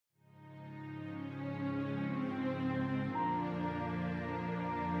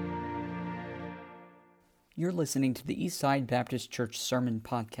You're listening to the Eastside Baptist Church Sermon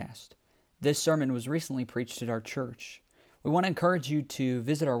Podcast. This sermon was recently preached at our church. We want to encourage you to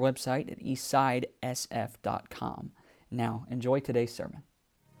visit our website at eastsidesf.com. Now, enjoy today's sermon.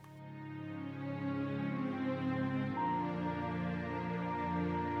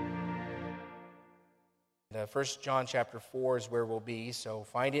 First John chapter 4 is where we'll be, so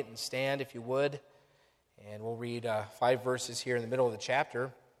find it and stand if you would. And we'll read 5 verses here in the middle of the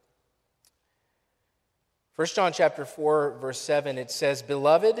chapter. 1 John chapter 4, verse 7, it says,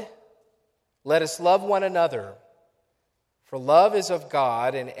 "Beloved, let us love one another, for love is of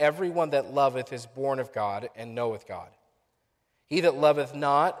God, and everyone that loveth is born of God and knoweth God. He that loveth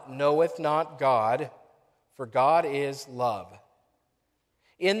not knoweth not God, for God is love.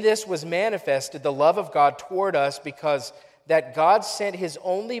 In this was manifested the love of God toward us, because that God sent His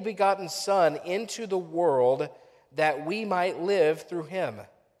only begotten Son into the world that we might live through Him.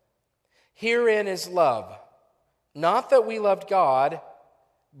 Herein is love, not that we loved God,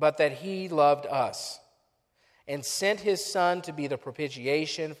 but that He loved us, and sent His Son to be the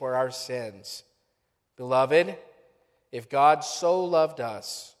propitiation for our sins. Beloved, if God so loved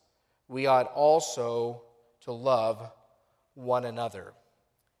us, we ought also to love one another."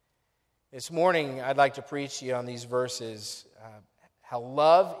 This morning, I'd like to preach to you on these verses, how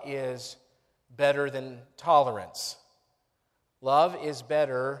love is better than tolerance. Love is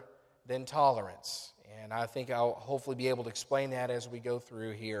better than tolerance. And I think I'll hopefully be able to explain that as we go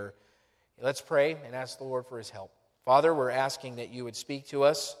through here. Let's pray and ask the Lord for His help. Father, we're asking that You would speak to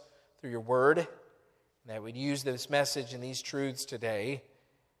us through Your Word, and that we'd use this message and these truths today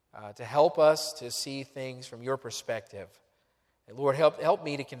to help us to see things from Your perspective. And Lord, help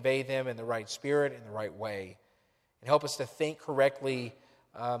me to convey them in the right spirit, in the right way. And help us to think correctly,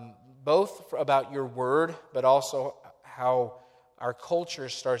 both about Your Word, but also how our culture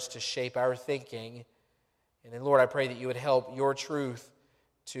starts to shape our thinking. And then, Lord, I pray that You would help Your truth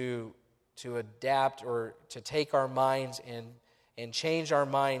to adapt or to take our minds and change our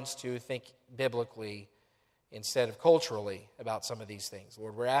minds to think biblically instead of culturally about some of these things.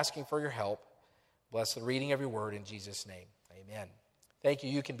 Lord, we're asking for Your help. Bless the reading of Your Word in Jesus' name. Amen. Thank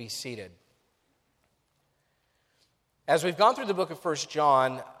you. You can be seated. As we've gone through the book of 1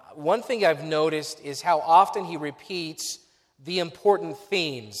 John, one thing I've noticed is how often he repeats the important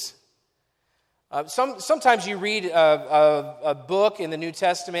themes. Sometimes you read a book in the New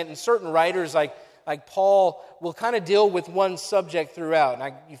Testament, and certain writers like Paul will kind of deal with one subject throughout.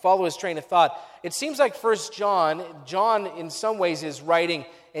 And you follow his train of thought. It seems like 1 John in some ways is writing,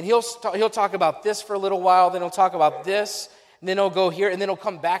 and he'll talk about this for a little while, then he'll talk about this, and then he'll go here, and then he'll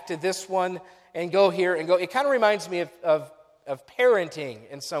come back to this one, and go here, and go. It kind of reminds me of parenting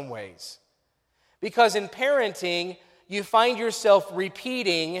in some ways. Because in parenting, you find yourself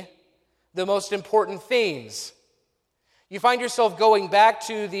repeating the most important themes. You find yourself going back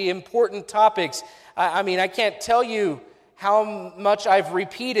to the important topics. I can't tell you how much I've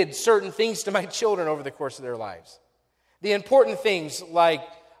repeated certain things to my children over the course of their lives. The important things like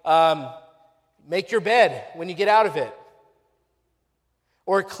make your bed when you get out of it,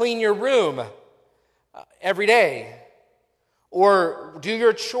 or clean your room every day, or do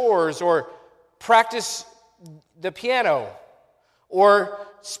your chores, or practice the piano, or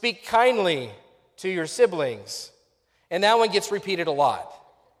speak kindly to your siblings. And that one gets repeated a lot.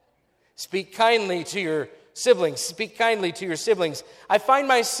 Speak kindly to your siblings. Speak kindly to your siblings. I find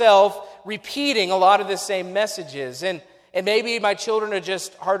myself repeating a lot of the same messages. And maybe my children are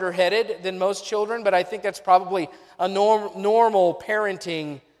just harder-headed than most children, but I think that's probably a normal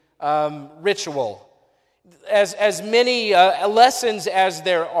parenting ritual. As many lessons as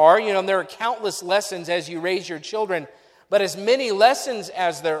there are, there are countless lessons as you raise your children, but as many lessons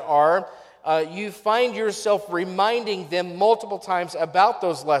as there are, you find yourself reminding them multiple times about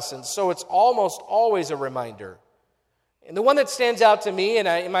those lessons. So it's almost always a reminder. And the one that stands out to me, and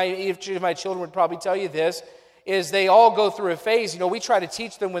each of my children would probably tell you this, is they all go through a phase. We try to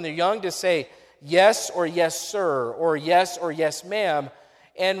teach them when they're young to say yes or yes, sir, or yes, ma'am.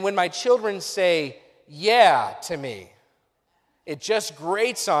 And when my children say yeah to me, it just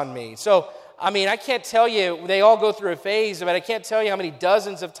grates on me. So, I can't tell you, they all go through a phase, but I can't tell you how many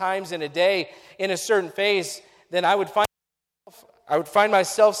dozens of times in a day in a certain phase, then I would find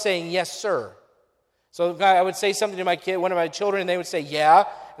myself saying yes, sir. So I would say something to one of my children, and they would say yeah,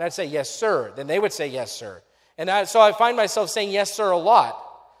 and I'd say yes, sir. Then they would say yes, sir. And so I find myself saying yes, sir a lot.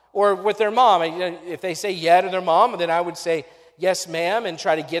 Or with their mom, if they say yeah to their mom, then I would say yes, ma'am, and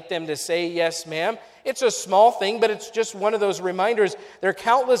try to get them to say yes, ma'am. It's a small thing, but it's just one of those reminders. There are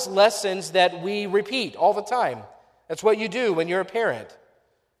countless lessons that we repeat all the time. That's what you do when you're a parent.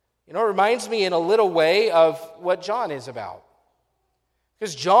 It reminds me in a little way of what John is about.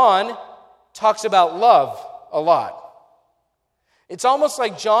 Because John talks about love a lot. It's almost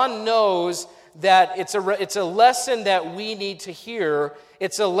like John knows that it's a lesson that we need to hear.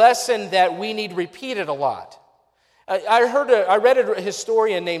 It's a lesson that we need repeated a lot. I read a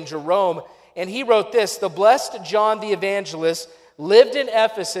historian named Jerome, and he wrote this: the blessed John the Evangelist lived in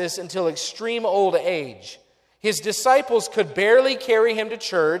Ephesus until extreme old age. His disciples could barely carry him to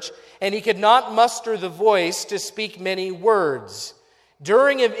church, and he could not muster the voice to speak many words.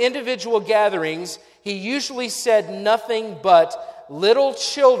 During individual gatherings, he usually said nothing but, "Little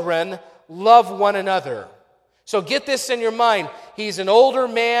children, love one another." So get this in your mind. He's an older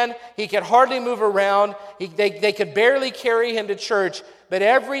man. He could hardly move around. They could barely carry him to church. But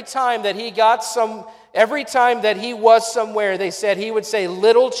every time that he was somewhere, they said he would say,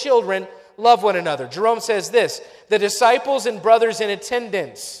 "Little children, love one another." Jerome says this: the disciples and brothers in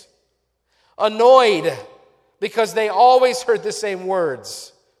attendance, annoyed because they always heard the same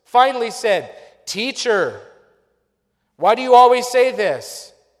words, finally said, "Teacher, why do you always say this?"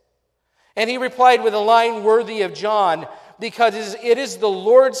 And he replied with a line worthy of John, because it is the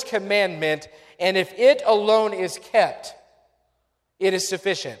Lord's commandment, and if it alone is kept, it is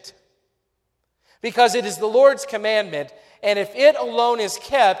sufficient. Because it is the Lord's commandment, and if it alone is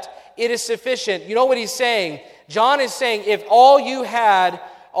kept, it is sufficient. You know what he's saying? John is saying, if all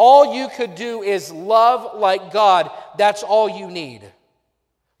you could do is love like God, that's all you need.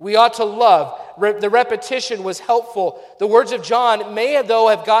 We ought to love. The repetition was helpful. The words of John may, though,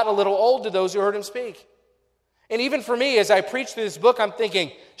 have gotten a little old to those who heard him speak. And even for me, as I preach through this book, I'm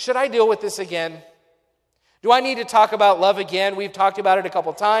thinking, should I deal with this again? Do I need to talk about love again? We've talked about it a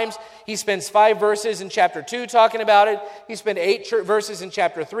couple times. He spends 5 verses in chapter 2 talking about it. He spent 8 verses in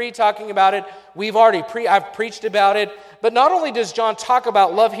chapter 3 talking about it. I've preached about it. But not only does John talk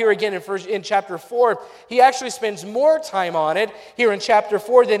about love here again in chapter 4, he actually spends more time on it here in chapter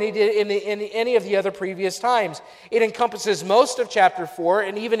 4 than he did in any of the other previous times. It encompasses most of chapter 4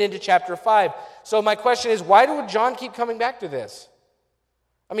 and even into chapter 5. So my question is, why would John keep coming back to this?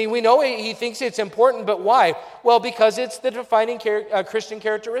 I mean, we know he thinks it's important, but why? Well, because it's the defining Christian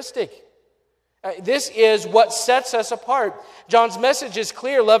characteristic. This is what sets us apart. John's message is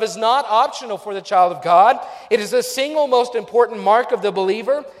clear. Love is not optional for the child of God. It is the single most important mark of the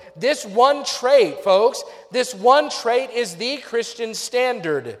believer. This one trait, folks, this one trait is the Christian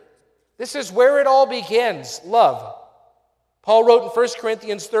standard. This is where it all begins, love. Paul wrote in 1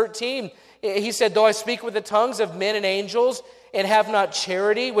 Corinthians 13, he said, though I speak with the tongues of men and angels and have not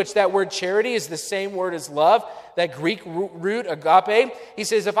charity, which that word charity is the same word as love, that Greek root agape. He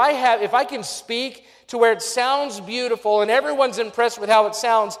says, if I can speak to where it sounds beautiful and everyone's impressed with how it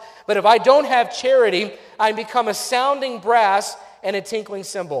sounds, but if I don't have charity, I become a sounding brass and a tinkling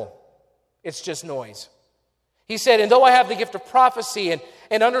cymbal. It's just noise. He said, and though I have the gift of prophecy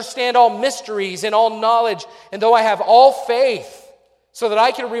and understand all mysteries and all knowledge, and though I have all faith, so that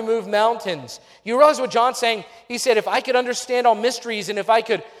I can remove mountains. You realize what John's saying? He said, if I could understand all mysteries and if I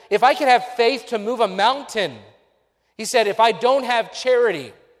could have faith to move a mountain, he said, if I don't have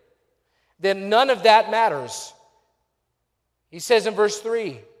charity, then none of that matters. He says in verse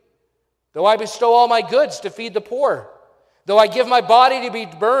 3, though I bestow all my goods to feed the poor, though I give my body to be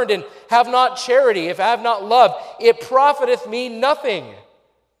burned and have not charity, if I have not love, it profiteth me nothing.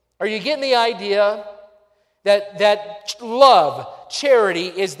 Are you getting the idea that love, charity,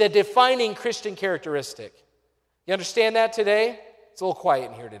 is the defining Christian characteristic? You understand that today? It's a little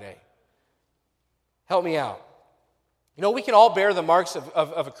quiet in here today. Help me out. You know, we can all bear the marks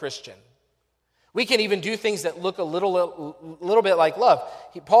of a Christian. We can even do things that look a little bit like love.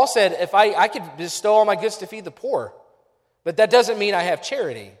 Paul said, if I could bestow all my goods to feed the poor, but that doesn't mean I have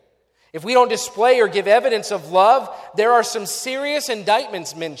charity. If we don't display or give evidence of love, there are some serious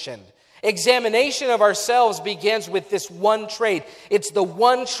indictments mentioned. Examination of ourselves begins with this one trait. It's the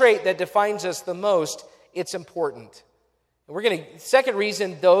one trait that defines us the most. It's important. And second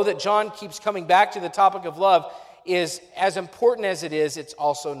reason, though, that John keeps coming back to the topic of love is, as important as it is, it's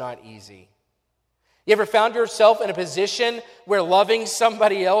also not easy. You ever found yourself in a position where loving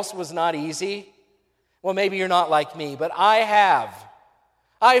somebody else was not easy? Well, maybe you're not like me, but I have.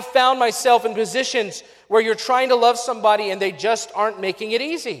 I've found myself in positions where you're trying to love somebody and they just aren't making it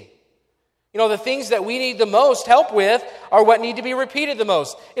easy. You know, the things that we need the most help with are what need to be repeated the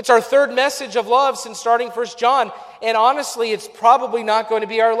most. It's our third message of love since starting 1 John, and honestly, it's probably not going to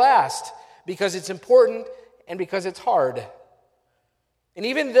be our last because it's important and because it's hard. And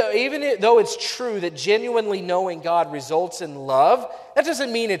even though it's true that genuinely knowing God results in love, that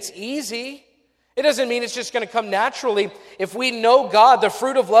doesn't mean it's easy. It doesn't mean it's just going to come naturally. If we know God, the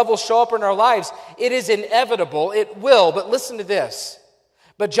fruit of love will show up in our lives. It is inevitable. It will. But listen to this.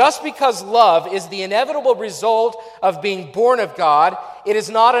 But just because love is the inevitable result of being born of God, it is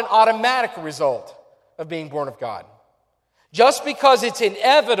not an automatic result of being born of God. Just because it's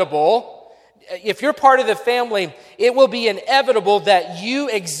inevitable, if you're part of the family, it will be inevitable that you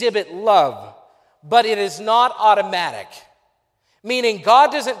exhibit love. But it is not automatic. Meaning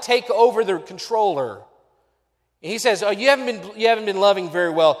God doesn't take over the controller. He says, you haven't been loving very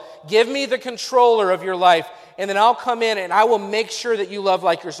well. Give me the controller of your life, and then I'll come in and I will make sure that you love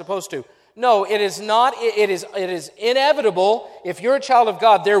like you're supposed to. No, it is not. It is inevitable. If you're a child of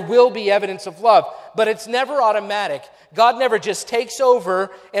God, there will be evidence of love, but it's never automatic. God never just takes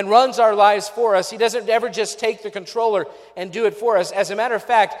over and runs our lives for us. He doesn't ever just take the controller and do it for us. As a matter of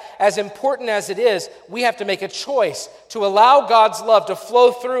fact, as important as it is, we have to make a choice to allow God's love to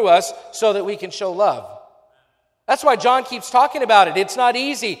flow through us so that we can show love. That's why John keeps talking about it. It's not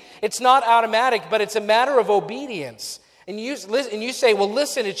easy. It's not automatic, but it's a matter of obedience. And you say, well,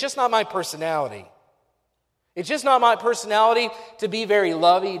 listen, it's just not my personality. It's just not my personality to be very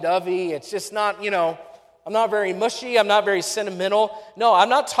lovey-dovey. It's just not, I'm not very mushy. I'm not very sentimental. No, I'm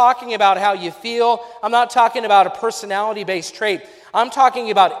not talking about how you feel. I'm not talking about a personality-based trait. I'm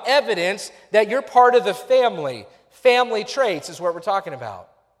talking about evidence that you're part of the family. Family traits is what we're talking about.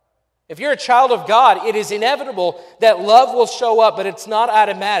 If you're a child of God, it is inevitable that love will show up, but it's not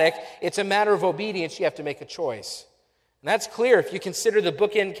automatic. It's a matter of obedience. You have to make a choice. And that's clear if you consider the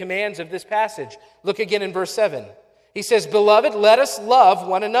bookend commands of this passage. Look again in verse 7. He says, "Beloved, let us love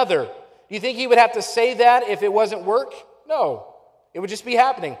one another." You think he would have to say that if it wasn't work? No. It would just be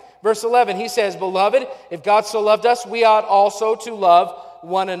happening. Verse 11, he says, "Beloved, if God so loved us, we ought also to love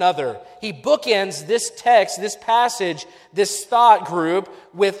one another." He bookends this text, this passage, this thought group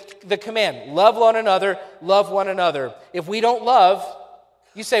with the command, love one another, love one another. If we don't love,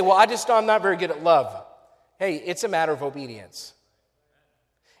 you say, well, I'm not very good at love. Hey, it's a matter of obedience.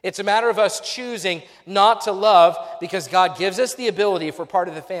 It's a matter of us choosing not to love because God gives us the ability if we're part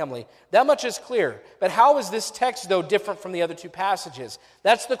of the family. That much is clear. But how is this text, though, different from the other two passages?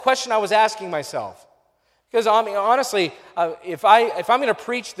 That's the question I was asking myself. Because honestly, if I'm going to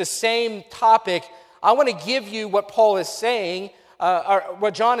preach the same topic, I want to give you what Paul is saying, or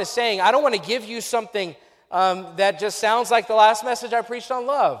what John is saying. I don't want to give you something that just sounds like the last message I preached on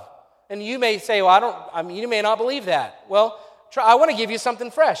love. And you may say, you may not believe that. Well, I want to give you something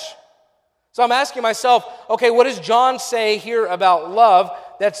fresh. So I'm asking myself, okay, what does John say here about love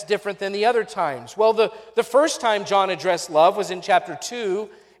that's different than the other times? Well, the first time John addressed love was in chapter 2,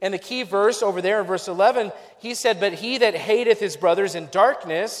 and the key verse over there in verse 11, he said, "But he that hateth his brothers in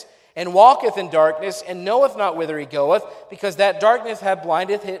darkness, and walketh in darkness, and knoweth not whither he goeth, because that darkness hath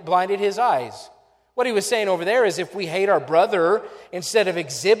blinded his eyes." What he was saying over there is if we hate our brother, instead of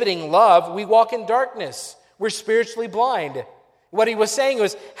exhibiting love, we walk in darkness. We're spiritually blind. What he was saying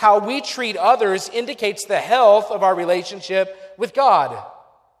was how we treat others indicates the health of our relationship with God.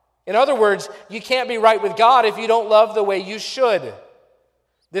 In other words, you can't be right with God if you don't love the way you should.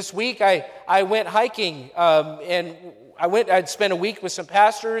 This week I went hiking, and I'd spent a week with some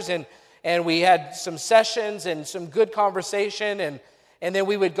pastors, and we had some sessions and some good conversation, and then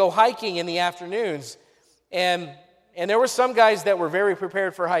we would go hiking in the afternoons. And there were some guys that were very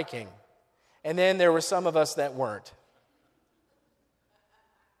prepared for hiking, and then there were some of us that weren't.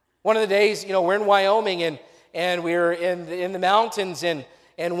 One of the days, we're in Wyoming, and we were in the mountains, and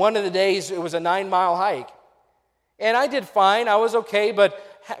one of the days it was a 9-mile hike. And I did fine, I was okay, but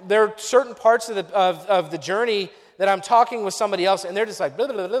there are certain parts of the journey that I'm talking with somebody else, and they're just like, blah,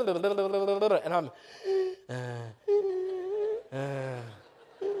 blah, blah, blah, blah, blah, blah, blah, and I'm,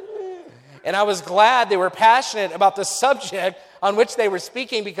 and I was glad they were passionate about the subject on which they were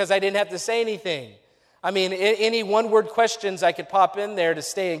speaking because I didn't have to say anything. I mean, any one-word questions I could pop in there to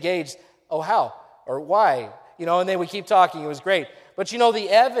stay engaged. Oh, how? Or why? And they would keep talking. It was great. But the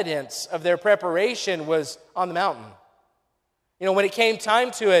evidence of their preparation was on the mountain. When it came time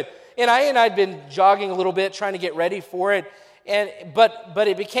to it, and I'd been jogging a little bit, trying to get ready for it, but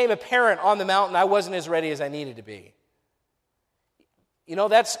it became apparent on the mountain I wasn't as ready as I needed to be.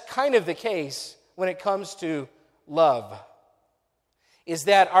 That's kind of the case when it comes to love. Is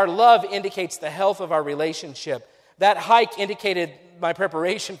that our love indicates the health of our relationship. That hike indicated my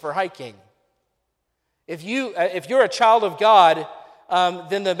preparation for hiking. If you're a child of God,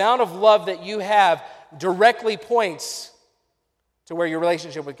 then the amount of love that you have directly points to where your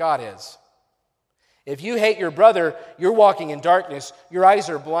relationship with God is. If you hate your brother, you're walking in darkness. Your eyes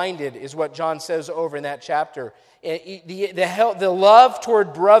are blinded, is what John says over in that chapter. The love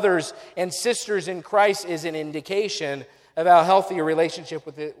toward brothers and sisters in Christ is an indication of how healthy a relationship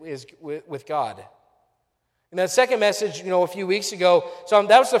is with God. In that second message, a few weeks ago, so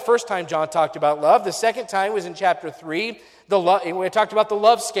that was the first time John talked about love. The second time was in chapter 3. We talked about the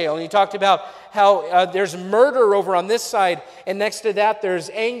love scale, and he talked about how there's murder over on this side, and next to that there's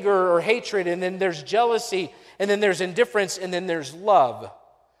anger or hatred, and then there's jealousy, and then there's indifference, and then there's love.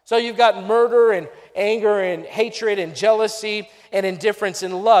 So you've got murder and anger and hatred and jealousy and indifference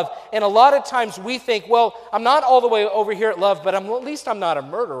and love. And a lot of times we think, well, I'm not all the way over here at love, but at least I'm not a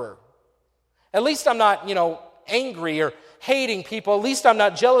murderer. At least I'm not, angry or hating people. At least I'm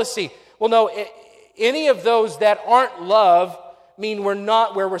not jealousy. Well, no, any of those that aren't love mean we're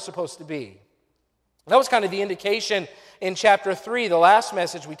not where we're supposed to be. That was kind of the indication in chapter 3, the last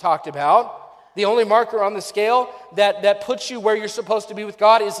message we talked about. The only marker on the scale that puts you where you're supposed to be with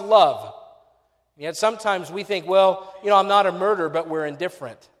God is love. Yet sometimes we think, well, I'm not a murderer, but we're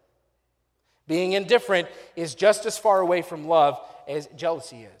indifferent. Being indifferent is just as far away from love as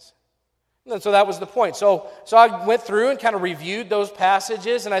jealousy is. And so that was the point. So I went through and kind of reviewed those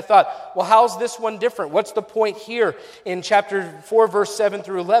passages, and I thought, well, how's this one different? What's the point here in chapter 4, verse 7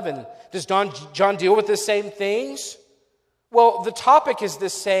 through 11? Does John deal with the same things? Well, the topic is the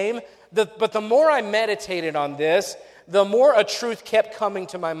same, but the more I meditated on this, the more a truth kept coming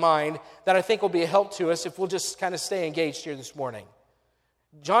to my mind that I think will be a help to us if we'll just kind of stay engaged here this morning.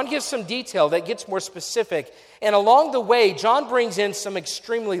 John gives some detail that gets more specific, and along the way, John brings in some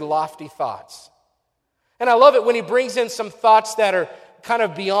extremely lofty thoughts. And I love it when he brings in some thoughts that are kind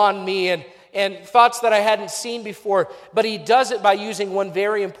of beyond me and thoughts that I hadn't seen before, but he does it by using one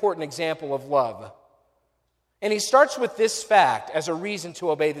very important example of love. And he starts with this fact as a reason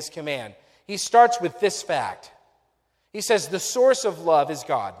to obey this command. He starts with this fact. He says, the source of love is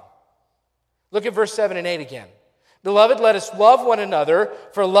God. Look at verse 7 and 8 again. Beloved, let us love one another,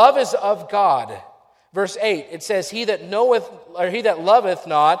 for love is of God. Verse 8, it says, he that loveth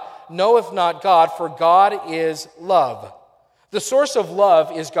not, knoweth not God, for God is love. The source of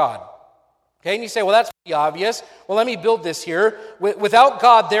love is God. Okay, and you say, well, that's pretty obvious. Well, let me build this here. Without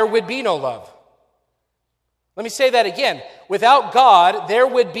God, there would be no love. Let me say that again. Without God, there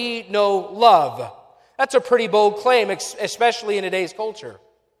would be no love. That's a pretty bold claim, especially in today's culture.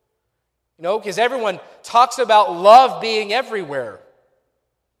 Because everyone talks about love being everywhere.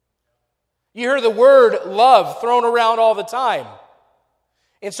 You hear the word love thrown around all the time.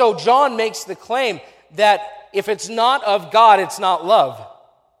 And so John makes the claim that if it's not of God, it's not love.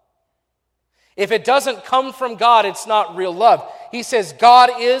 If it doesn't come from God, it's not real love. He says God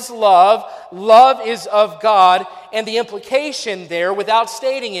is love, love is of God, and the implication there, without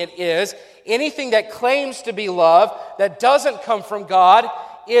stating it, is anything that claims to be love that doesn't come from God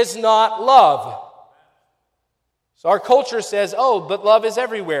is not love. So our culture says, oh, but love is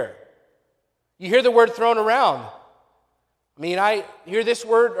everywhere. You hear the word thrown around. I hear this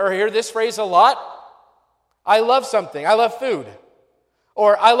word or hear this phrase a lot. I love something. I love food.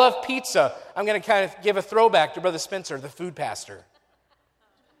 Or I love pizza. I'm going to kind of give a throwback to Brother Spencer, the food pastor.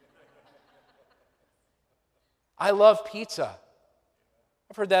 I love pizza.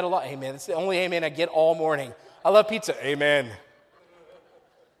 I've heard that a lot. Amen. It's the only amen I get all morning. I love pizza. Amen.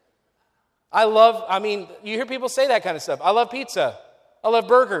 You hear people say that kind of stuff. I love pizza. I love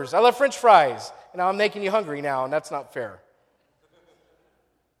burgers. I love French fries. And I'm making you hungry now, and that's not fair.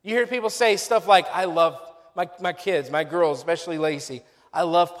 You hear people say stuff like, I love my kids, my girls, especially Lacey. I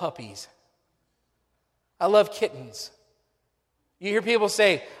love puppies. I love kittens. You hear people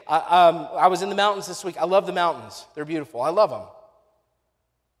say, I was in the mountains this week. I love the mountains. They're beautiful. I love them.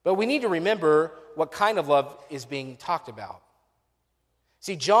 But we need to remember what kind of love is being talked about.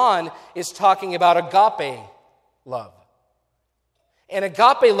 See, John is talking about agape love. And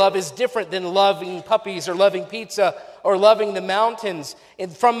agape love is different than loving puppies or loving pizza or loving the mountains.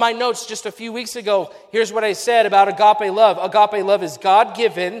 And from my notes just a few weeks ago, here's what I said about agape love. Agape love is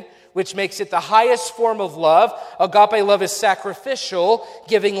God-given, which makes it the highest form of love. Agape love is sacrificial,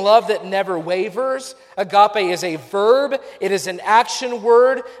 giving love that never wavers. Agape is a verb. It is an action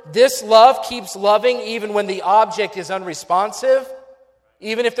word. This love keeps loving even when the object is unresponsive.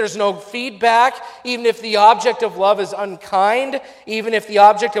 Even if there's no feedback, even if the object of love is unkind, even if the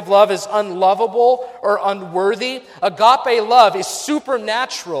object of love is unlovable or unworthy, agape love is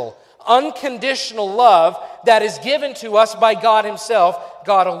supernatural, unconditional love that is given to us by God Himself,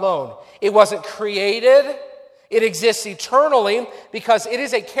 God alone. It wasn't created. It exists eternally because it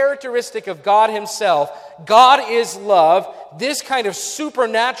is a characteristic of God himself. God is love. This kind of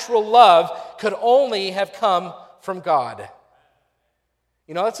supernatural love could only have come from God.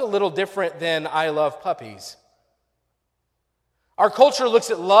 You know, that's a little different than I love puppies. Our culture looks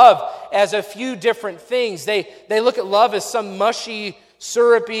at love as a few different things. They look at love as some mushy,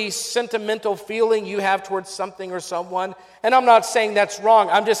 syrupy, sentimental feeling you have towards something or someone. And I'm not saying that's wrong.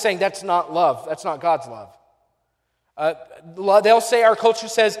 I'm just saying that's not love. That's not God's love. They'll say, our culture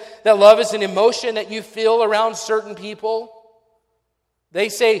says that love is an emotion that you feel around certain people. They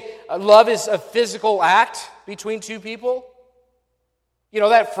say love is a physical act between two people. You know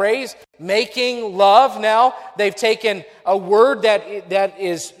that phrase, making love. Now they've taken a word that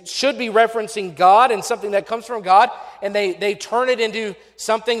should be referencing God and something that comes from God, and they turn it into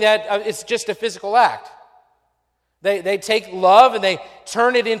something that it's just a physical act. They take love and they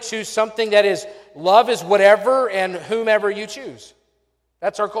turn it into something that is, love is whatever and whomever you choose.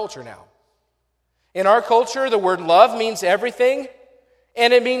 That's our culture now. In our culture, the word love means everything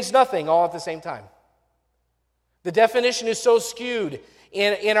and it means nothing all at the same time. The definition is so skewed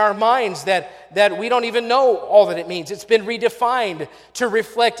in our minds that we don't even know all that it means. It's been redefined to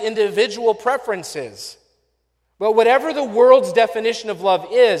reflect individual preferences. But whatever the world's definition of love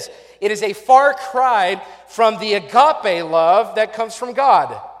is, it is a far cry from the agape love that comes from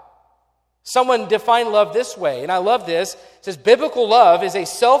God. Someone defined love this way, and I love this. It says, biblical love is a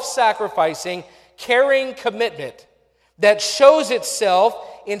self-sacrificing, caring commitment that shows itself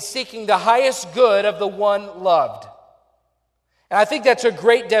in seeking the highest good of the one loved. And I think that's a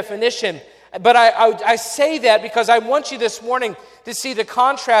great definition. But I say that because I want you this morning to see the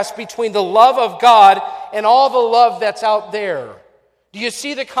contrast between the love of God and all the love that's out there. Do you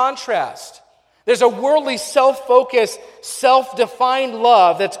see the contrast? There's a worldly, self-focused, self-defined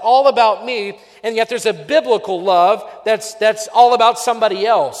love that's all about me, and yet there's a biblical love that's all about somebody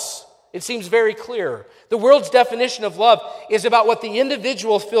else. It seems very clear. The world's definition of love is about what the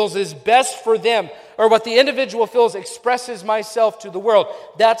individual feels is best for them, or what the individual feels expresses myself to the world.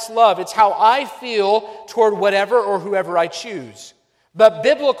 That's love. It's how I feel toward whatever or whoever I choose. But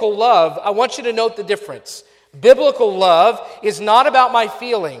biblical love, I want you to note the difference. Biblical love is not about my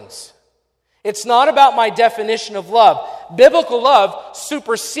feelings. It's not about my definition of love. Biblical love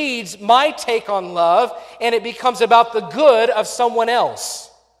supersedes my take on love, and it becomes about the good of someone else.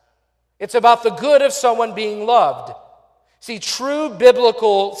 It's about the good of someone being loved. See, true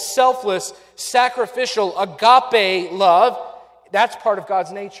biblical, selfless, sacrificial, agape love, that's part of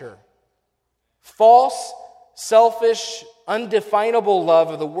God's nature. False, selfish, undefinable love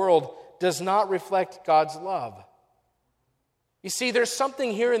of the world does not reflect God's love. You see, there's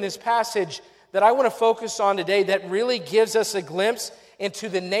something here in this passage that I want to focus on today that really gives us a glimpse into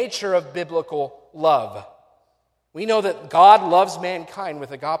the nature of biblical love. We know that God loves mankind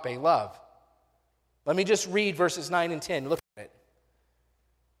with agape love. Let me just read verses 9 and 10. Look at it. It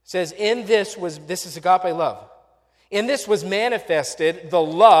says, this is agape love. In this was manifested the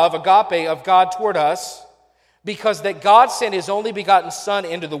love, agape, of God toward us, because that God sent his only begotten Son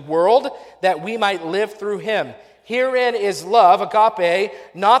into the world that we might live through him. Herein is love, agape,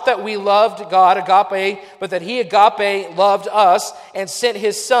 not that we loved God, agape, but that he, agape, loved us and sent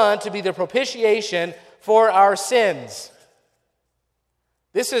his Son to be the propitiation for our sins.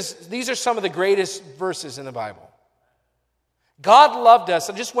 These are some of the greatest verses in the Bible. God loved us,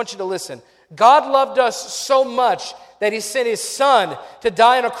 I just want you to listen. God loved us so much that he sent his Son to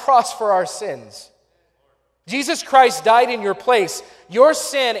die on a cross for our sins. Jesus Christ died in your place. Your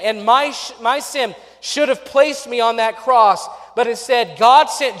sin and my sin should have placed me on that cross, but instead God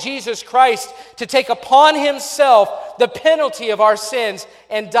sent Jesus Christ to take upon himself the penalty of our sins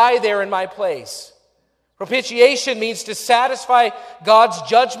and die there in my place. Propitiation means to satisfy God's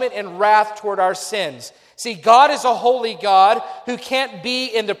judgment and wrath toward our sins. See, God is a holy God who can't be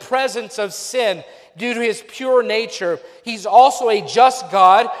in the presence of sin due to his pure nature. He's also a just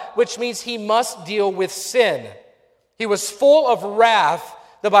God, which means he must deal with sin. He was full of wrath,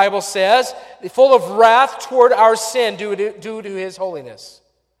 the Bible says, full of wrath toward our sin due to his holiness.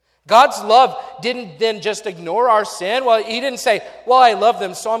 God's love didn't then just ignore our sin. Well, he didn't say, well, I love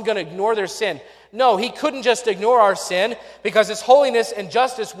them, so I'm going to ignore their sin. No, he couldn't just ignore our sin because his holiness and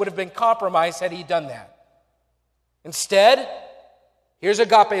justice would have been compromised had he done that. Instead, here's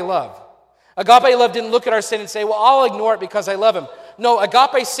agape love. Agape love didn't look at our sin and say, well, I'll ignore it because I love him. No,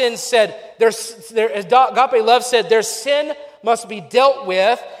 agape love said their sin must be dealt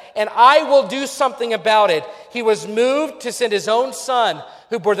with and I will do something about it. He was moved to send his own Son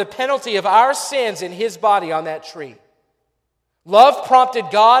who bore the penalty of our sins in his body on that tree. Love prompted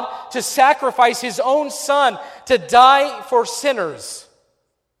God to sacrifice His own Son to die for sinners.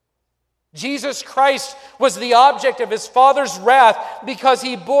 Jesus Christ was the object of His Father's wrath because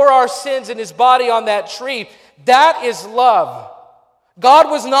He bore our sins in His body on that tree. That is love. God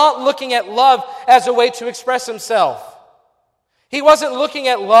was not looking at love as a way to express Himself. He wasn't looking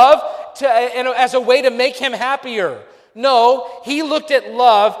at love as a way to make Him happier. No, He looked at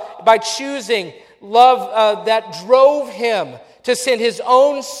love by choosing love that drove Him to send His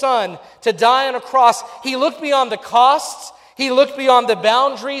own Son to die on a cross. He looked beyond the costs. He looked beyond the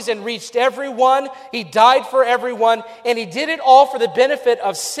boundaries and reached everyone. He died for everyone, and He did it all for the benefit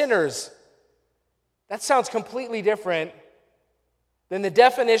of sinners. That sounds completely different than the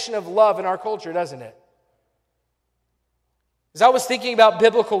definition of love in our culture, doesn't it? As I was thinking about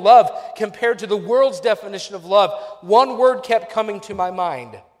biblical love compared to the world's definition of love, one word kept coming to my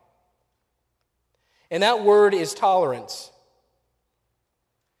mind. And that word is tolerance.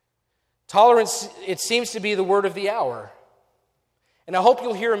 Tolerance, it seems to be the word of the hour. And I hope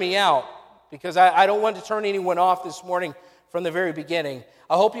you'll hear me out, because I don't want to turn anyone off this morning from the very beginning.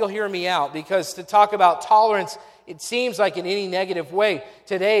 I hope you'll hear me out, because to talk about tolerance, it seems like in any negative way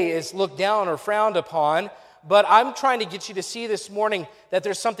today is looked down or frowned upon. But I'm trying to get you to see this morning that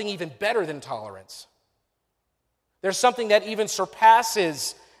there's something even better than tolerance. There's something that even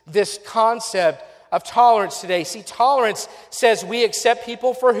surpasses this concept of tolerance today. See, tolerance says we accept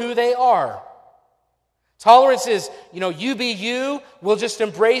people for who they are. Tolerance is, you be you, we'll just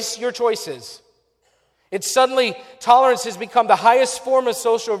embrace your choices. Tolerance has become the highest form of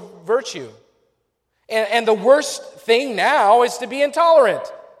social virtue. And the worst thing now is to be intolerant.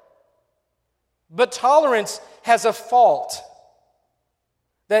 But tolerance has a fault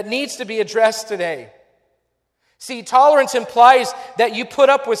that needs to be addressed today. See, tolerance implies that you put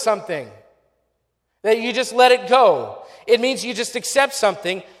up with something, that you just let it go. It means you just accept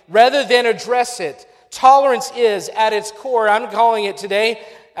something rather than address it. Tolerance is, at its core, I'm calling it today,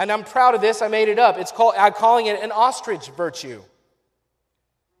 and I'm proud of this, I made it up. I'm calling it an ostrich virtue.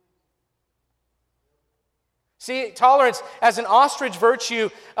 See, tolerance as an ostrich virtue,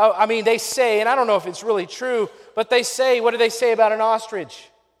 they say, and I don't know if it's really true, but they say, what do they say about an ostrich?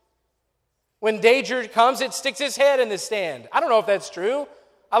 When danger comes, it sticks its head in the sand. I don't know if that's true.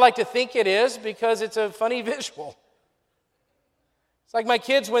 I like to think it is because it's a funny visual. It's like my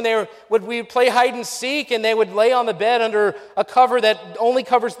kids when we play hide and seek and they would lay on the bed under a cover that only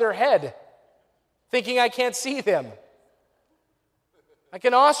covers their head, thinking I can't see them. Like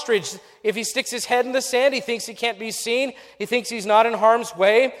an ostrich, if he sticks his head in the sand, he thinks he can't be seen. He thinks he's not in harm's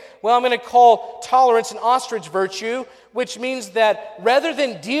way. Well, I'm going to call tolerance an ostrich virtue, which means that rather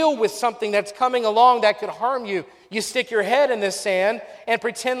than deal with something that's coming along that could harm you, you stick your head in the sand and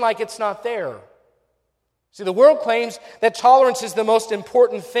pretend like it's not there. See, the world claims that tolerance is the most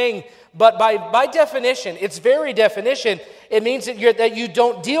important thing, but by definition, its very definition, it means that you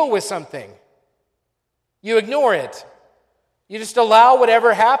don't deal with something. You ignore it. You just allow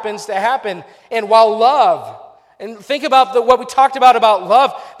whatever happens to happen. And while love, and think about what we talked about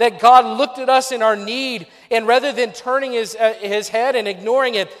love, that God looked at us in our need, and rather than turning his head and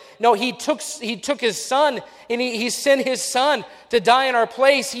ignoring it, no, He took His Son, and He sent His Son to die in our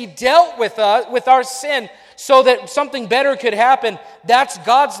place. He dealt with our sin so that something better could happen. That's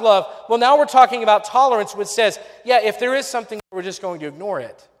God's love. Well, now we're talking about tolerance, which says, if there is something, we're just going to ignore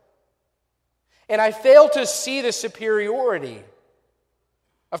it. And I fail to see the superiority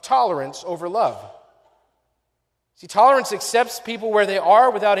of tolerance over love. See, tolerance accepts people where they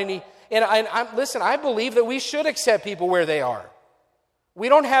are without any... Listen, I believe that we should accept people where they are. We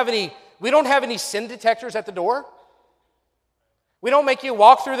don't have any sin detectors at the door. We don't make you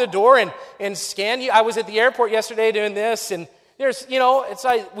walk through the door and scan you. I was at the airport yesterday doing this, and it's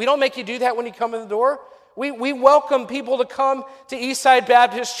like we don't make you do that when you come in the door. We welcome people to come to Eastside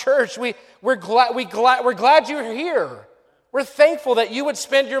Baptist Church. We're glad you're here. We're thankful that you would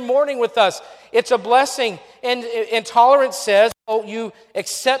spend your morning with us. It's a blessing. And tolerance says, you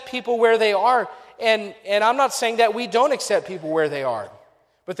accept people where they are. And I'm not saying that we don't accept people where they are.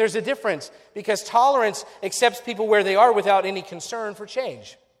 But there's a difference, because tolerance accepts people where they are without any concern for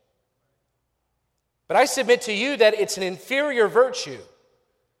change. But I submit to you that it's an inferior virtue,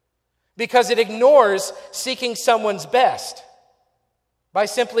 because it ignores seeking someone's best by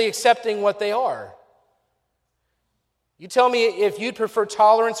simply accepting what they are. You tell me if you'd prefer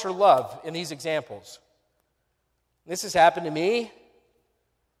tolerance or love in these examples. This has happened to me.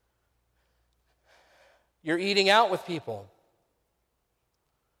 You're eating out with people,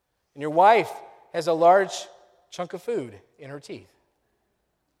 and your wife has a large chunk of food in her teeth.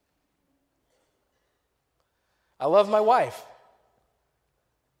 I love my wife.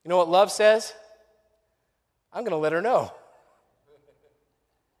 You know what love says? I'm going to let her know.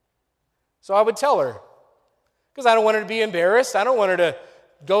 So I would tell her, because I don't want her to be embarrassed. I don't want her to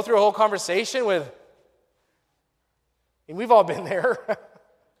go through a whole conversation with, and we've all been there.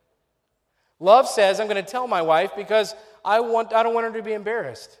 Love says, I'm going to tell my wife because I don't want her to be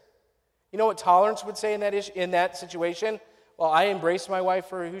embarrassed. You know what tolerance would say in that situation? Well, I embrace my wife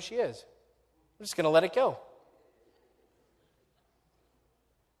for who she is. I'm just going to let it go.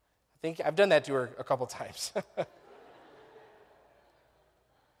 I think I've done that to her a couple times.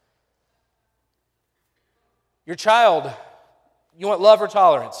 Your child, you want love or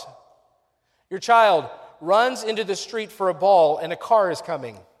tolerance? Your child runs into the street for a ball and a car is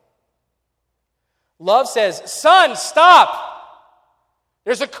coming. Love says, son, stop!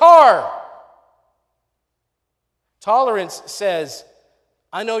 There's a car. Tolerance says,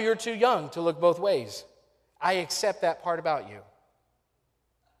 I know you're too young to look both ways. I accept that part about you.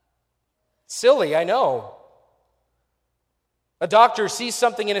 Silly, I know. A doctor sees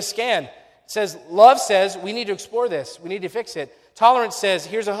something in a scan. Says, love says, we need to explore this. We need to fix it. Tolerance says,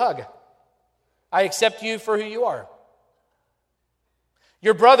 here's a hug. I accept you for who you are.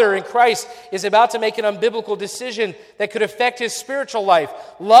 Your brother in Christ is about to make an unbiblical decision that could affect his spiritual life.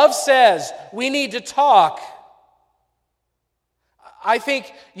 Love says, we need to talk. I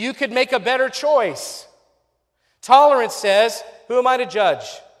think you could make a better choice. Tolerance says, who am I to judge?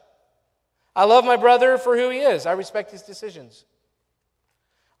 I love my brother for who he is. I respect his decisions.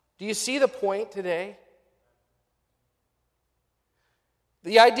 Do you see the point today?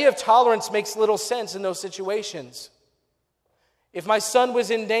 The idea of tolerance makes little sense in those situations. If my son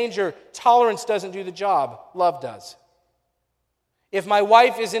was in danger, tolerance doesn't do the job. Love does. If my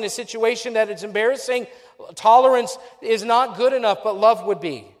wife is in a situation that is embarrassing, tolerance is not good enough, but love would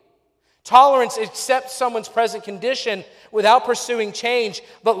be. Tolerance accepts someone's present condition without pursuing change,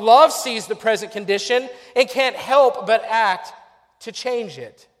 but love sees the present condition and can't help but act to change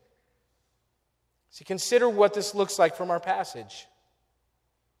it. So consider what this looks like from our passage.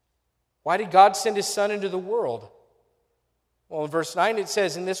 Why did God send his Son into the world? Well, in verse 9 it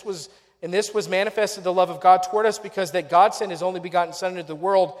says, And this was manifested the love of God toward us, because that God sent his only begotten Son into the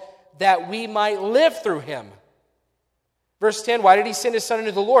world that we might live through him. Verse 10, why did he send his Son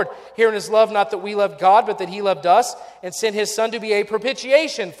into the Lord? Herein is love, not that we loved God, but that he loved us and sent his Son to be a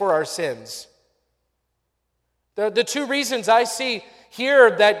propitiation for our sins. The two reasons I see here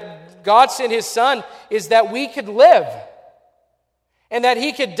that God sent his Son is that we could live and that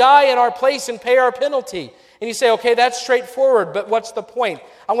he could die in our place and pay our penalty. And you say, okay, that's straightforward, but what's the point?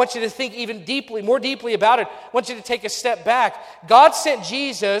 I want you to think even more deeply about it. I want you to take a step back. God sent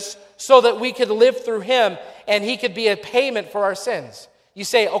Jesus so that we could live through him and he could be a payment for our sins. You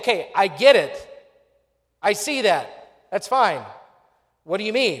say, okay, I get it. I see that. That's fine. What do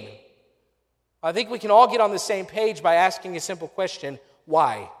you mean? I think we can all get on the same page by asking a simple question: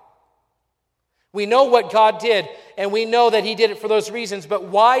 why? We know what God did, and we know that he did it for those reasons, but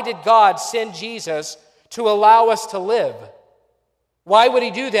why did God send Jesus to allow us to live? Why would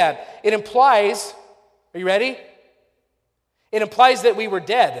he do that? It implies, are you ready? It implies that we were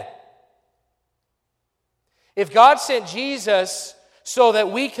dead. If God sent Jesus so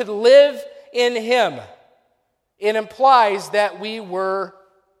that we could live in him, it implies that we were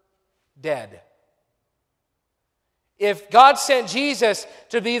dead. If God sent Jesus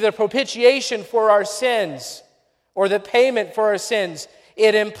to be the propitiation for our sins, or the payment for our sins,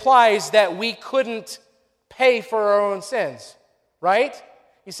 it implies that we couldn't pay for our own sins, right?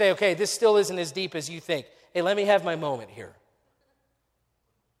 You say, okay, this still isn't as deep as you think. Hey, let me have my moment here.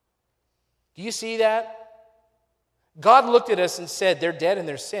 Do you see that? God looked at us and said, they're dead in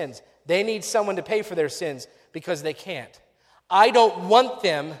their sins. They need someone to pay for their sins because they can't. I don't want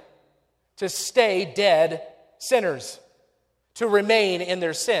them to stay dead sinners, to remain in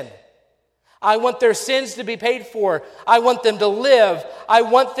their sin. I want their sins to be paid for. I want them to live. I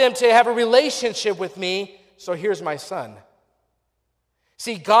want them to have a relationship with me. So here's my Son.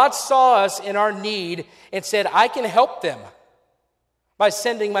 See, God saw us in our need and said, I can help them by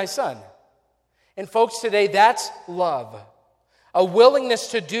sending my Son. And folks, today that's love. A willingness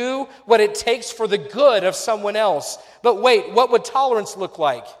to do what it takes for the good of someone else. But wait, what would tolerance look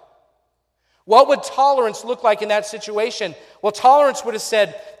like? What would tolerance look like in that situation? Well, tolerance would have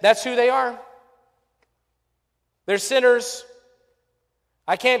said, that's who they are. They're sinners.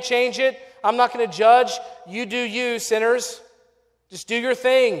 I can't change it. I'm not going to judge. You do you, sinners. Just do your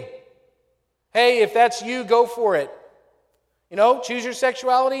thing. Hey, if that's you, go for it. You know, choose your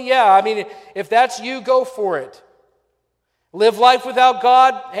sexuality. Yeah, I mean, if that's you, go for it. Live life without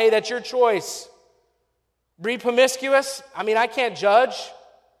God. Hey, that's your choice. Be promiscuous. I mean, I can't judge.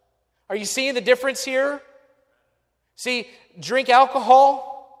 Are you seeing the difference here? See, drink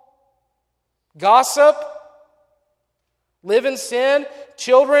alcohol, gossip, live in sin,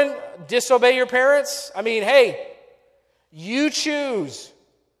 children, disobey your parents. I mean, hey, you choose.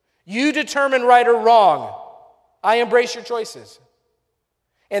 You determine right or wrong. I embrace your choices.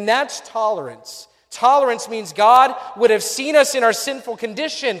 And that's tolerance. Tolerance means God would have seen us in our sinful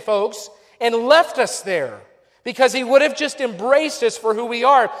condition, folks, and left us there because He would have just embraced us for who we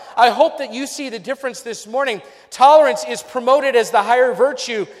are. I hope that you see the difference this morning. Tolerance is promoted as the higher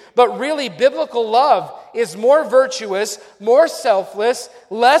virtue, but really biblical love is more virtuous, more selfless,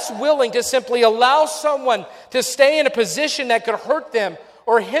 less willing to simply allow someone to stay in a position that could hurt them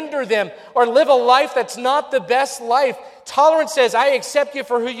or hinder them or live a life that's not the best life. Tolerance says, I accept you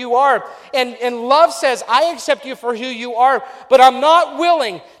for who you are. And love says, I accept you for who you are, but I'm not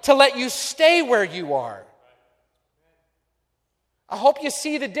willing to let you stay where you are. I hope you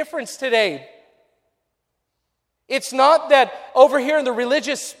see the difference today. It's not that over here in the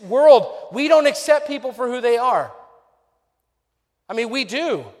religious world, we don't accept people for who they are. I mean, we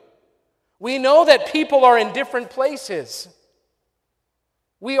do. We know that people are in different places.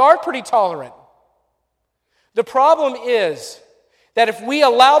 We are pretty tolerant. The problem is that if we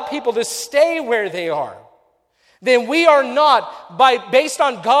allow people to stay where they are, then we are not, based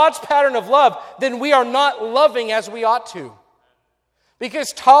on God's pattern of love, then we are not loving as we ought to.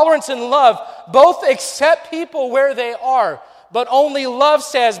 Because tolerance and love both accept people where they are, but only love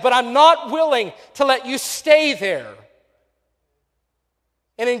says, but I'm not willing to let you stay there.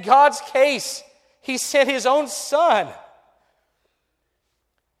 And in God's case, He sent His own Son.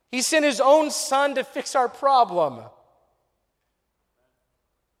 He sent His own Son to fix our problem.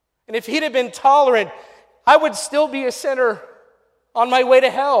 And if He'd have been tolerant, I would still be a sinner on my way to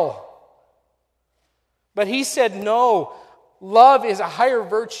hell. But He said, no, love is a higher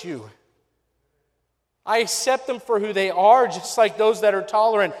virtue. I accept them for who they are, just like those that are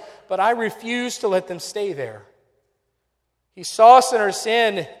tolerant, but I refuse to let them stay there. He saw us in our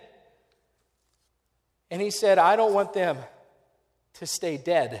sin, and He said, I don't want them to stay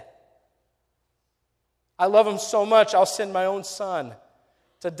dead. I love them so much, I'll send my own Son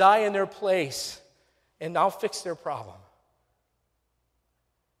to die in their place, and I'll fix their problem.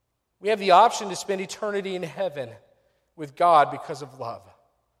 We have the option to spend eternity in heaven with God because of love.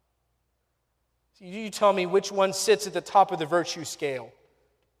 You tell me which one sits at the top of the virtue scale.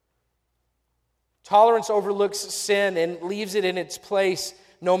 Tolerance overlooks sin and leaves it in its place,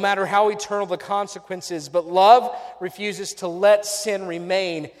 no matter how eternal the consequences. But love refuses to let sin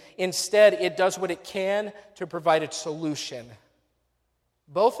remain. Instead, it does what it can to provide a solution.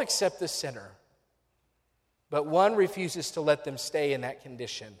 Both accept the sinner, but one refuses to let them stay in that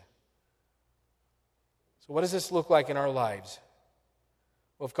condition. So what does this look like in our lives?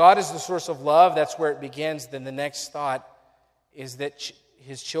 Well, if God is the source of love, that's where it begins. Then the next thought is that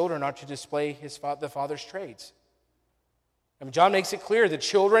His children are to display the Father's traits. I mean, John makes it clear the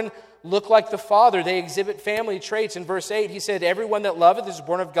children look like the Father. They exhibit family traits. In verse 8, he said, everyone that loveth is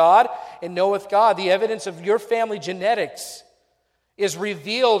born of God and knoweth God. The evidence of your family genetics is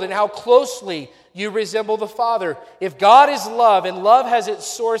revealed in how closely you resemble the Father. If God is love and love has its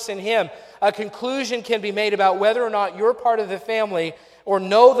source in Him, a conclusion can be made about whether or not you're part of the family or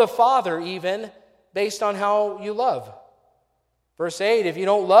know the Father even based on how you love. Verse 8, if you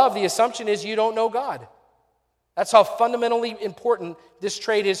don't love, the assumption is you don't know God. That's how fundamentally important this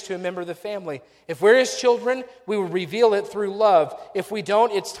trait is to a member of the family. If we're His children, we will reveal it through love. If we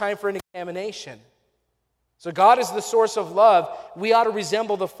don't, it's time for an examination. So God is the source of love. We ought to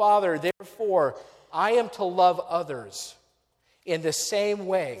resemble the Father. Therefore, I am to love others in the same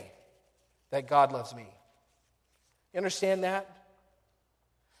way that God loves me. You understand that?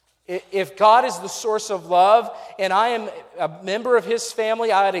 If God is the source of love and I am a member of His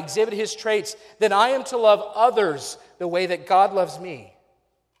family, I ought to exhibit His traits, then I am to love others the way that God loves me.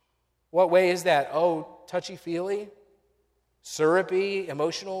 What way is that? Oh, touchy-feely, syrupy,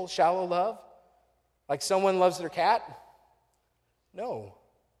 emotional, shallow love? Like someone loves their cat? No.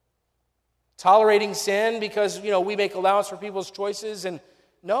 Tolerating sin because, we make allowance for people's choices, and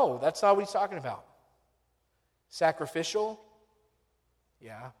no, that's not what he's talking about. Sacrificial?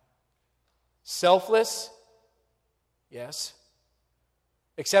 Yeah. Selfless? Yes.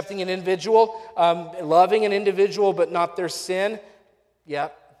 Accepting an individual, loving an individual but not their sin?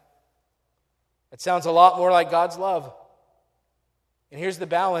 Yep. That sounds a lot more like God's love. And here's the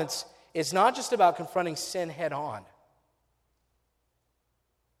balance. It's not just about confronting sin head on.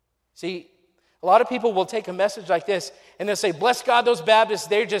 See, a lot of people will take a message like this and they'll say, bless God, those Baptists,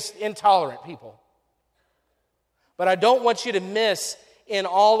 they're just intolerant people. But I don't want you to miss in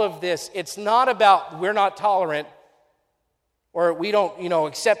all of this, it's not about we're not tolerant or we don't,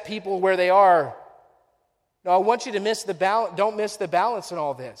 accept people where they are. No, I want you to miss the balance. Don't miss the balance in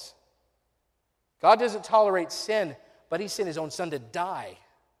all this. God doesn't tolerate sin, but He sent His own Son to die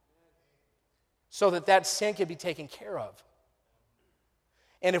so that sin can be taken care of.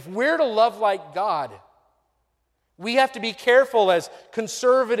 And if we're to love like God, we have to be careful as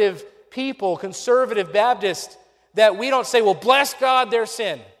conservative people, conservative Baptists, that we don't say, well, bless God, their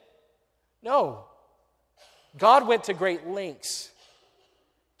sin. No. God went to great lengths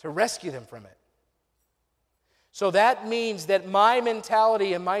to rescue them from it. So that means that my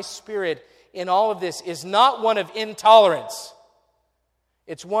mentality and my spirit in all of this is not one of intolerance.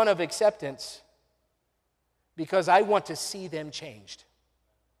 It's one of acceptance because I want to see them changed.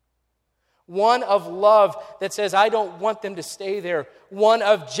 One of love that says, I don't want them to stay there. One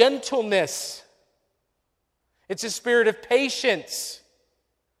of gentleness. It's a spirit of patience.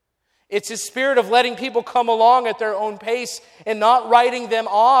 It's a spirit of letting people come along at their own pace and not writing them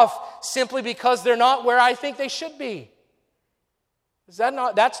off simply because they're not where I think they should be.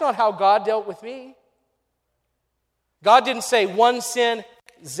 That's not how God dealt with me. God didn't say one sin,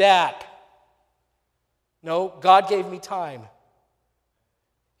 zap. No, God gave me time.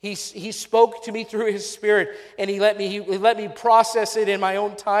 He spoke to me through His Spirit, and He let me process it in my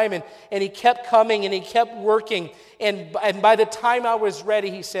own time, and He kept coming, and He kept working, and by the time I was ready,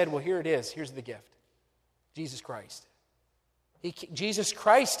 He said, well, here it is. Here's the gift. Jesus Christ. Jesus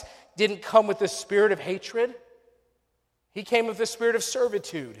Christ didn't come with the spirit of hatred. He came with the spirit of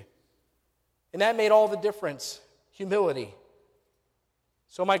servitude, and that made all the difference. Humility.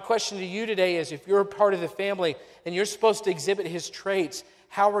 So my question to you today is, if you're a part of the family, and you're supposed to exhibit His traits,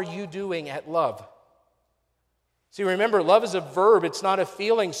 how are you doing at love? See, remember, love is a verb, it's not a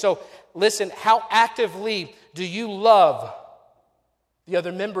feeling. So listen, how actively do you love the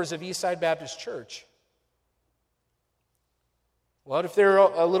other members of Eastside Baptist Church? What if they're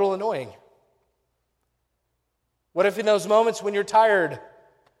a little annoying? What if in those moments when you're tired,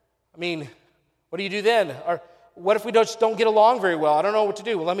 what do you do then? Or what if we just don't get along very well? I don't know what to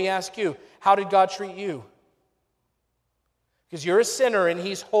do. Well, let me ask you, how did God treat you? Because you're a sinner and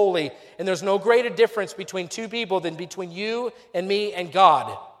He's holy, and there's no greater difference between two people than between you and me and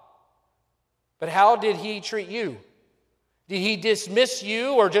God. But how did He treat you? Did He dismiss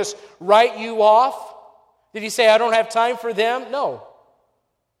you or just write you off? Did He say, I don't have time for them? No.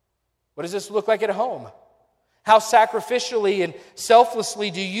 What does this look like at home? How sacrificially and selflessly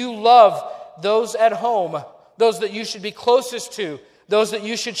do you love those at home, those that you should be closest to, those that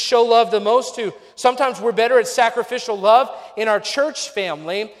you should show love the most to? Sometimes we're better at sacrificial love in our church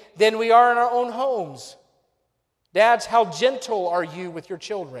family than we are in our own homes. Dads, how gentle are you with your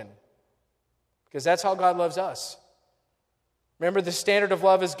children? Because that's how God loves us. Remember, the standard of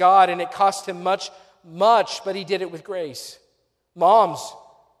love is God, and it cost Him much, but He did it with grace. Moms,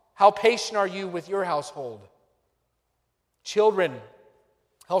 how patient are you with your household? Children,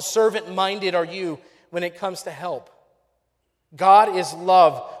 how servant-minded are you when it comes to help? God is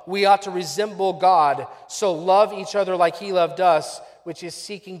love. We ought to resemble God, so love each other like He loved us, which is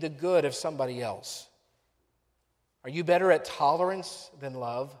seeking the good of somebody else. Are you better at tolerance than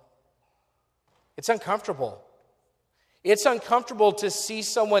love? It's uncomfortable. It's uncomfortable to see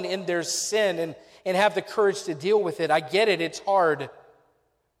someone in their sin and have the courage to deal with it. I get it, it's hard.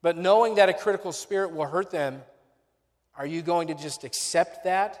 But knowing that a critical spirit will hurt them, are you going to just accept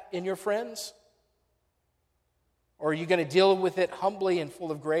that in your friends? Or are you going to deal with it humbly and full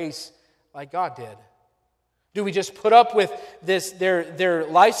of grace like God did? Do we just put up with this their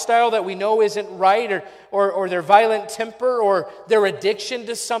lifestyle that we know isn't right, or their violent temper, or their addiction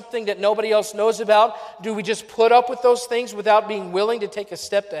to something that nobody else knows about? Do we just put up with those things without being willing to take a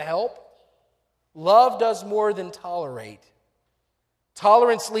step to help? Love does more than tolerate.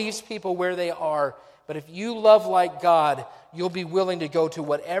 Tolerance leaves people where they are, but if you love like God, you'll be willing to go to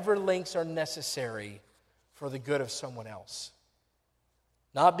whatever lengths are necessary for the good of someone else.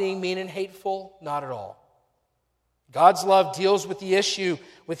 Not being mean and hateful, not at all. God's love deals with the issue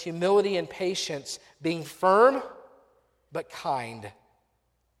with humility and patience, being firm but kind.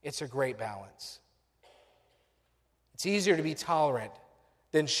 It's a great balance. It's easier to be tolerant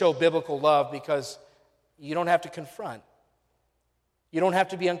than show biblical love because you don't have to confront. You don't have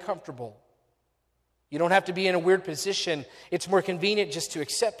to be uncomfortable. You don't have to be in a weird position. It's more convenient just to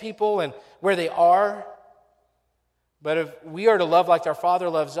accept people and where they are. But if we are to love like our Father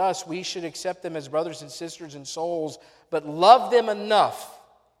loves us, we should accept them as brothers and sisters and souls, but love them enough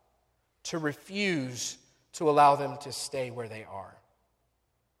to refuse to allow them to stay where they are.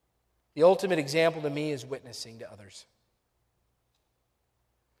 The ultimate example to me is witnessing to others.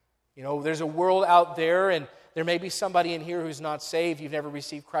 There's a world out there, and there may be somebody in here who's not saved. You've never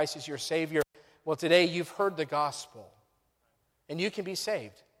received Christ as your Savior. Well, today you've heard the gospel, and you can be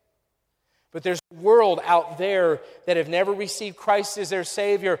saved. But there's a world out there that have never received Christ as their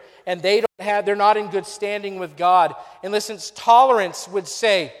Savior, and they're not in good standing with God. And listen, tolerance would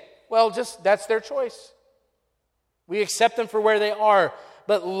say, well, that's their choice. We accept them for where they are.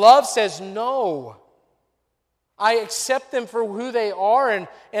 But love says, no. I accept them for who they are, and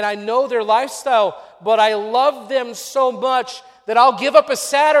I know their lifestyle, but I love them so much that I'll give up a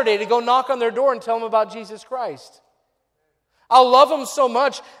Saturday to go knock on their door and tell them about Jesus Christ. I'll love them so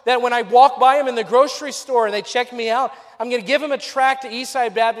much that when I walk by them in the grocery store and they check me out, I'm going to give them a tract to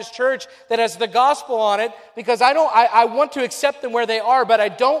Eastside Baptist Church that has the gospel on it, because I want to accept them where they are, but I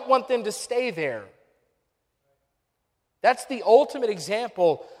don't want them to stay there. That's the ultimate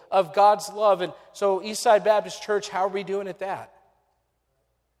example of God's love. And so Eastside Baptist Church, how are we doing at that?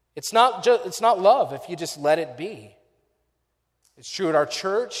 It's not love if you just let it be. It's true at our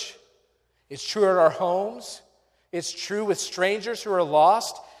church. It's true at our homes. It's true with strangers who are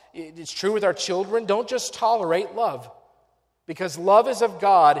lost. It's true with our children. Don't just tolerate love, because love is of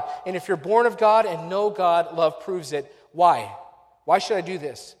God, and if you're born of God and know God, love proves it. Why? Why should I do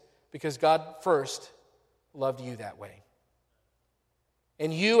this? Because God first loved you that way.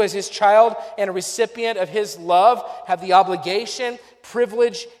 And you, as His child and a recipient of His love, have the obligation,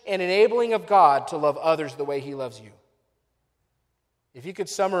 privilege, and enabling of God to love others the way He loves you. If you could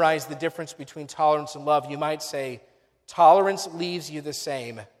summarize the difference between tolerance and love, you might say, tolerance leaves you the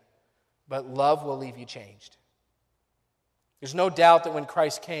same, but love will leave you changed. There's no doubt that when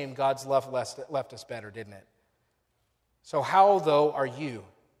Christ came, God's love left us better, didn't it? So how, though, are you?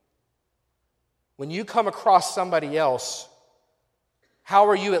 When you come across somebody else, how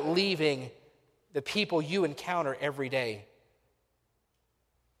are you at leaving the people you encounter every day?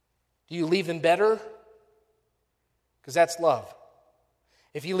 Do you leave them better? Because that's love.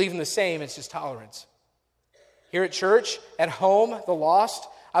 If you leave them the same, it's just tolerance. Here at church, at home, the lost,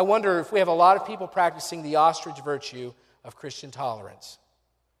 I wonder if we have a lot of people practicing the ostrich virtue of Christian tolerance.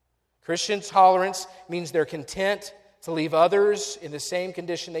 Christian tolerance means they're content to leave others in the same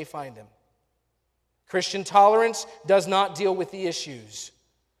condition they find them. Christian tolerance does not deal with the issues,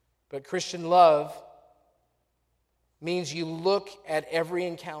 but Christian love means you look at every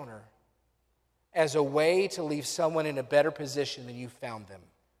encounter as a way to leave someone in a better position than you found them.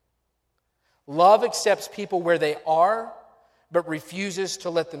 Love accepts people where they are, but refuses to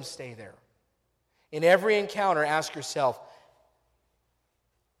let them stay there. In every encounter, ask yourself,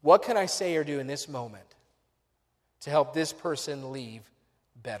 what can I say or do in this moment to help this person leave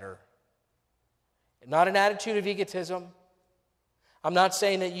better? Not an attitude of egotism. I'm not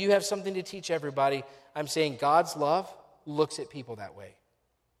saying that you have something to teach everybody. I'm saying God's love looks at people that way.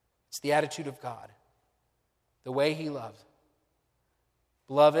 It's the attitude of God, the way He loves.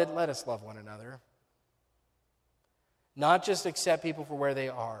 Beloved, let us love one another. Not just accept people for where they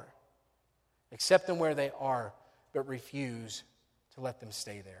are. Accept them where they are, but refuse to let them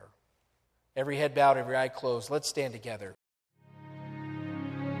stay there. Every head bowed, every eye closed. Let's stand together.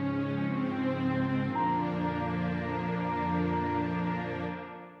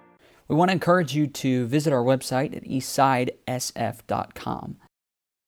 We want to encourage you to visit our website at eastsidesf.com.